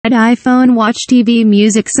iPhone Watch TV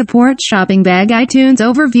Music Support Shopping Bag iTunes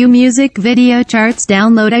Overview Music Video Charts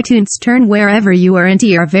Download iTunes Turn wherever you are into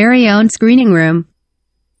your very own screening room.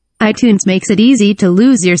 iTunes makes it easy to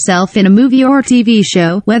lose yourself in a movie or TV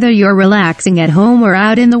show, whether you're relaxing at home or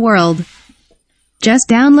out in the world. Just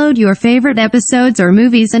download your favorite episodes or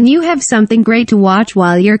movies and you have something great to watch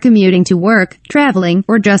while you're commuting to work, traveling,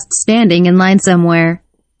 or just standing in line somewhere.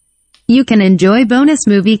 You can enjoy bonus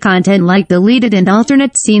movie content like deleted and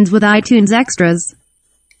alternate scenes with iTunes Extras.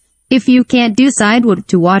 If you can't decide what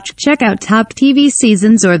to watch, check out Top TV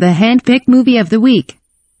Seasons or the Handpicked Movie of the Week.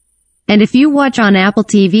 And if you watch on Apple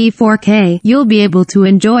TV 4K, you'll be able to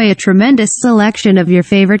enjoy a tremendous selection of your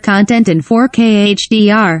favorite content in 4K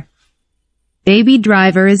HDR. Baby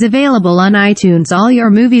Driver is available on iTunes. All your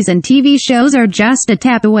movies and TV shows are just a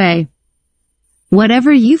tap away.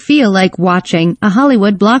 Whatever you feel like watching, a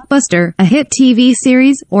Hollywood blockbuster, a hit TV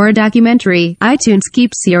series, or a documentary, iTunes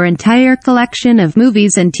keeps your entire collection of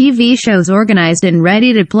movies and TV shows organized and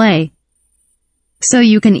ready to play. So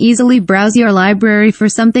you can easily browse your library for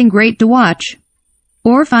something great to watch.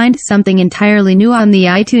 Or find something entirely new on the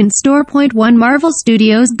iTunes Store. Point 1 Marvel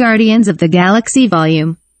Studios Guardians of the Galaxy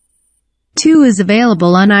Volume 2 is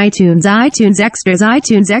available on iTunes. iTunes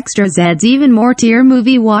Extras adds even more to your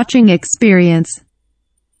movie watching experience.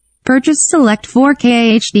 Purchase select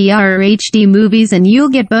 4K HDR or HD movies and you'll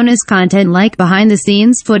get bonus content like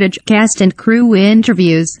behind-the-scenes footage, cast and crew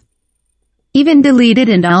interviews, even deleted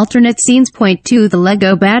and alternate scenes. Point 2 The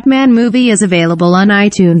Lego Batman Movie is available on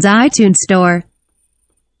iTunes. iTunes Store.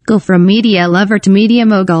 Go from media lover to media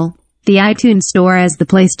mogul. The iTunes Store is the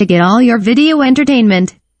place to get all your video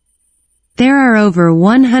entertainment. There are over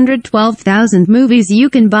 112,000 movies you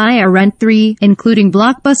can buy or rent, including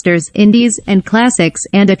blockbusters, indies, and classics,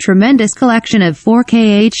 and a tremendous collection of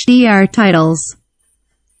 4K HDR titles.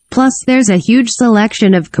 Plus, there's a huge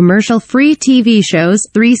selection of commercial-free TV shows,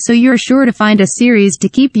 so you're sure to find a series to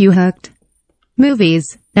keep you hooked.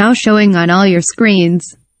 Movies, now showing on all your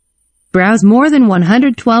screens. Browse more than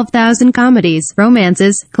 112,000 comedies,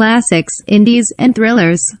 romances, classics, indies, and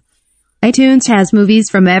thrillers. iTunes has movies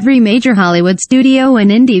from every major Hollywood studio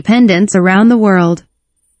and independents around the world.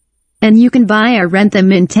 And you can buy or rent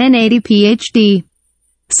them in 1080p HD.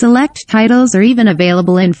 Select titles are even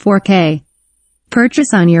available in 4K.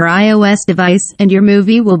 Purchase on your iOS device, and your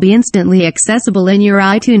movie will be instantly accessible in your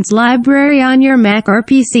iTunes library on your Mac or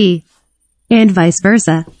PC. And vice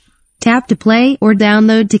versa. Tap to play or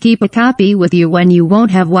download to keep a copy with you when you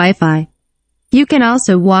won't have Wi-Fi. You can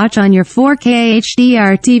also watch on your 4K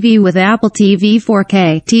HDR TV with Apple TV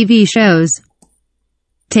 4K TV shows.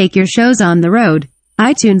 Take your shows on the road.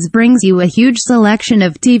 iTunes brings you a huge selection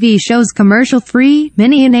of TV shows commercial-free,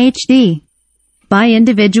 mini and HD. Buy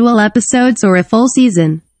individual episodes or a full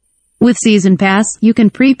season. With Season Pass, you can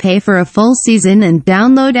prepay for a full season and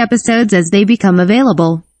download episodes as they become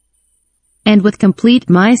available. And with Complete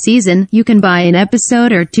My Season, you can buy an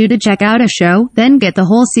episode or two to check out a show, then get the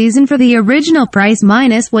whole season for the original price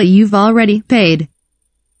minus what you've already paid.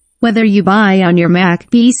 Whether you buy on your Mac,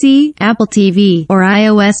 PC, Apple TV, or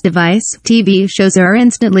iOS device, TV shows are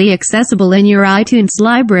instantly accessible in your iTunes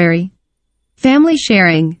library. Family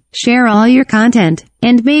sharing. Share all your content,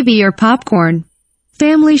 and maybe your popcorn.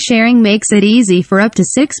 Family sharing makes it easy for up to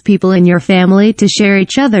 6 people in your family to share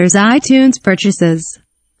each other's iTunes purchases.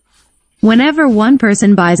 Whenever one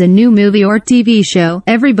person buys a new movie or TV show,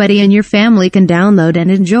 everybody in your family can download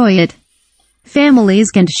and enjoy it.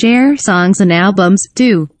 Families can share songs and albums,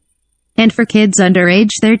 too. And for kids under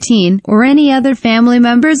age 13, or any other family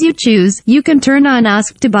members you choose, you can turn on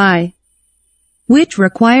Ask to Buy, which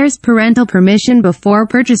requires parental permission before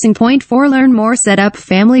purchasing. Point 4 Learn more. Set up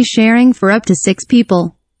family sharing for up to 6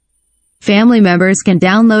 people. Family members can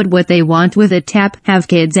download what they want with a tap. Have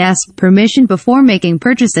kids ask permission before making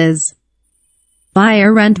purchases. Buy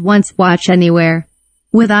or rent once, watch anywhere.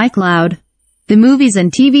 With iCloud. The movies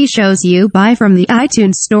and TV shows you buy from the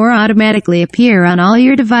iTunes Store automatically appear on all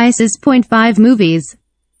your devices. Point 5 Movies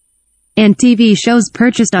and TV shows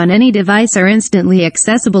purchased on any device are instantly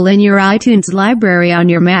accessible in your iTunes library on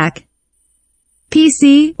your Mac,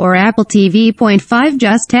 PC, or Apple TV. Point 5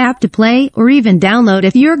 Just tap to play, or even download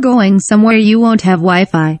if you're going somewhere you won't have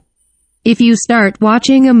Wi-Fi. If you start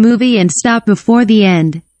watching a movie and stop before the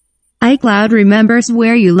end, iCloud remembers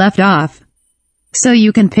where you left off, so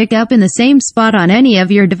you can pick up in the same spot on any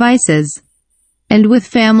of your devices. And with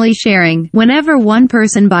family sharing, whenever one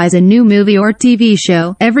person buys a new movie or TV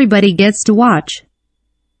show, everybody gets to watch.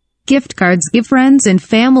 Gift cards. Give friends and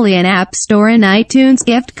family an App Store and iTunes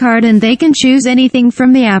gift card and they can choose anything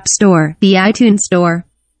from the App Store, the iTunes Store,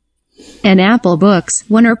 and Apple Books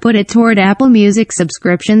One, or put it toward Apple Music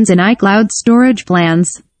subscriptions and iCloud storage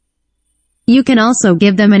plans. You can also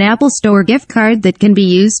give them an Apple Store gift card that can be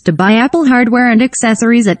used to buy Apple hardware and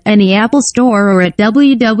accessories at any Apple Store or at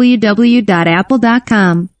www.apple.com.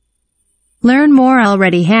 Learn more.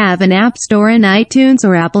 Already have an App Store in iTunes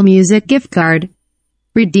or Apple Music gift card.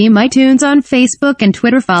 Redeem iTunes on Facebook and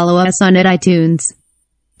Twitter. Follow us on iTunes.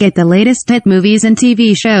 Get the latest hit movies and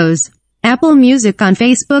TV shows. Apple Music on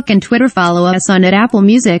Facebook and Twitter. Follow us on Apple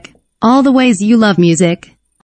Music. All the ways you love music.